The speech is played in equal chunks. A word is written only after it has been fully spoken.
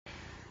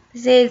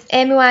This is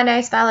Amy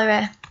Whinehouse,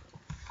 Valerie.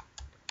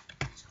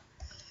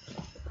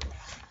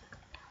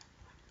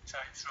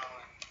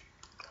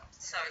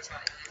 Sorry to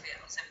Olivia,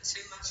 I was having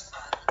too much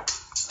fun.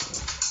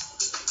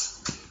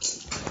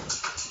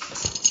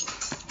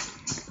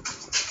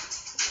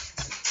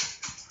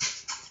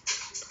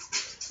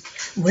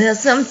 Well,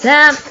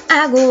 sometimes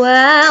I go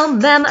out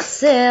by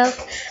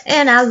myself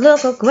and I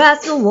look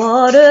across the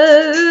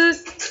water,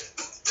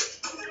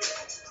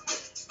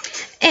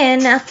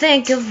 and I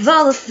think of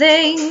all the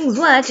things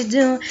what you're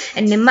doing,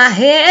 and in my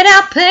head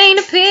I paint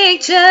a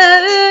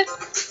picture.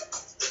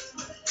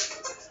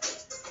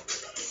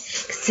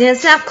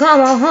 Since I've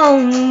come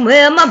home,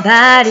 well, my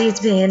body's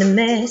been a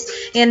mess,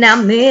 and I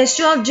miss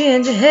your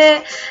ginger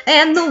hair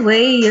and the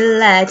way you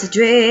like to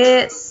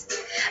dress.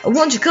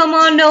 Won't you come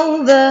on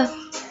over?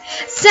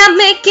 Stop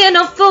making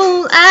a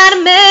fool out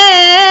of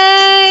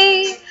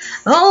me.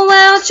 Oh,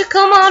 why don't you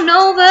come on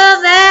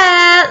over,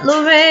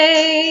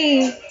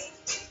 Valerie?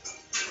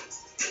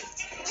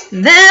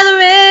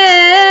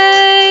 Valerie,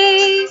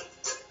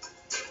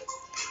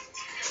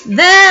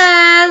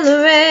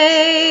 Valerie,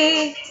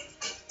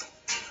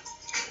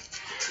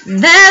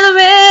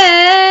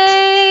 Valerie.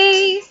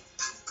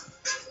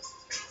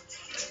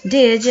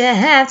 Did you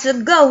have to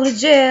go to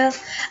jail?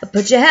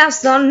 Put your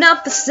house on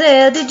up for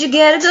sale? Did you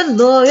get a good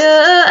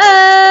lawyer?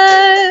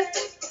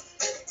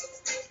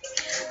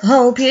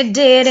 Hope you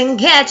didn't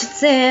catch a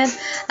tan.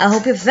 I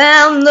hope you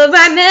found the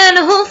right man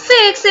who'll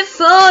fix it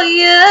for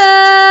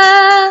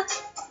you.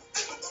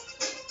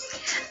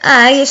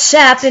 Are you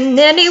shopping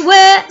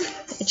anywhere?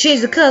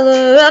 Change the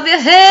color of your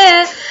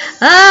hair.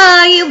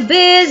 Are you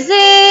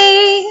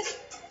busy?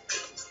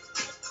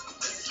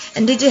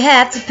 And did you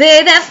have to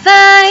pay that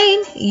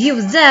fine? You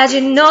was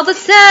dodging all the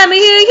time,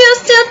 you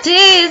still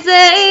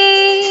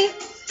dizzy.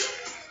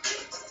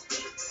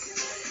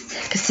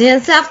 'Cause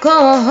since I've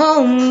gone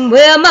home,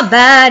 well, my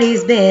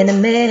body's been a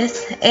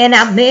mess, and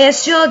I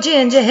miss your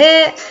ginger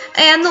hair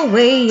and the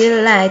way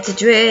you like to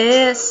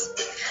dress.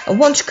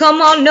 Won't you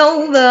come on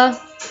over?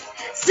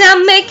 Stop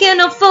making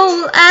a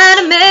fool out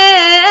of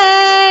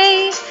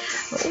me.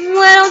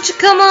 Why don't you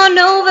come on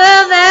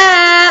over,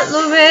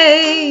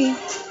 Valerie?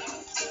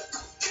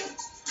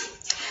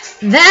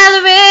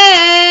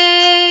 Valerie,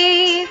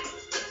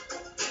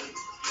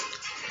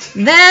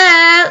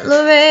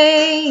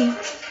 Valerie,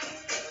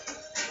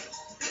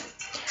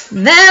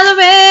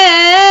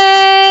 Valerie.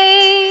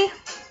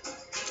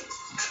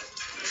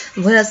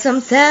 Well,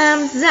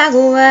 sometimes I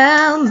go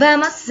out by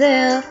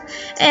myself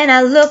and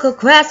I look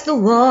across the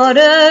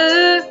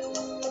water,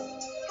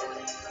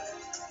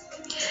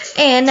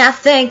 and I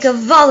think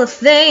of all the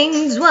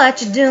things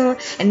what you're doing,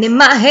 and in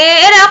my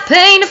head I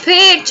paint a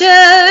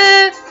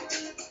picture.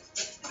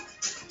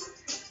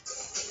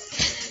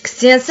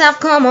 Since I've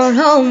come on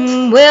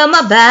home, well,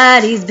 my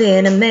body's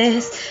been a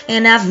mess,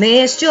 and I've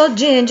missed your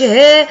ginger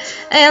hair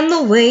and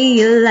the way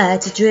you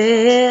like to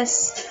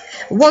dress.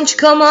 Won't you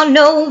come on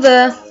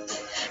over?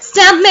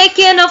 Stop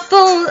making a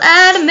fool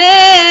out of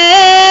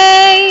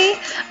me.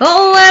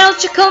 Oh, why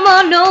don't you come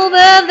on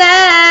over,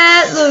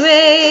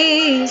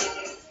 Valerie?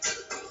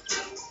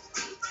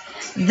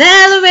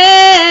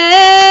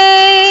 Valerie,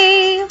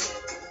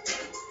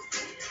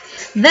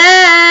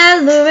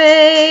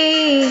 Valerie,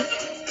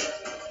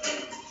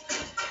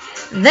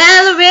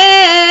 Valerie,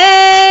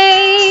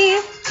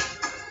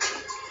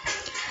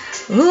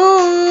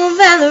 ooh,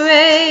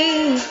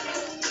 Valerie,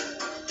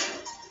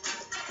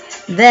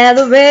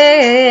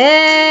 Valerie,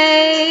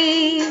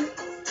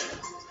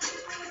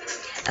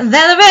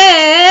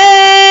 Valerie,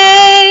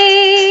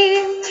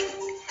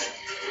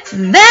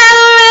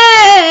 Valerie,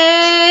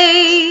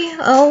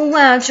 oh,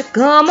 why don't you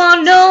come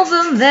on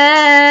over,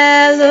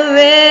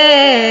 Valerie?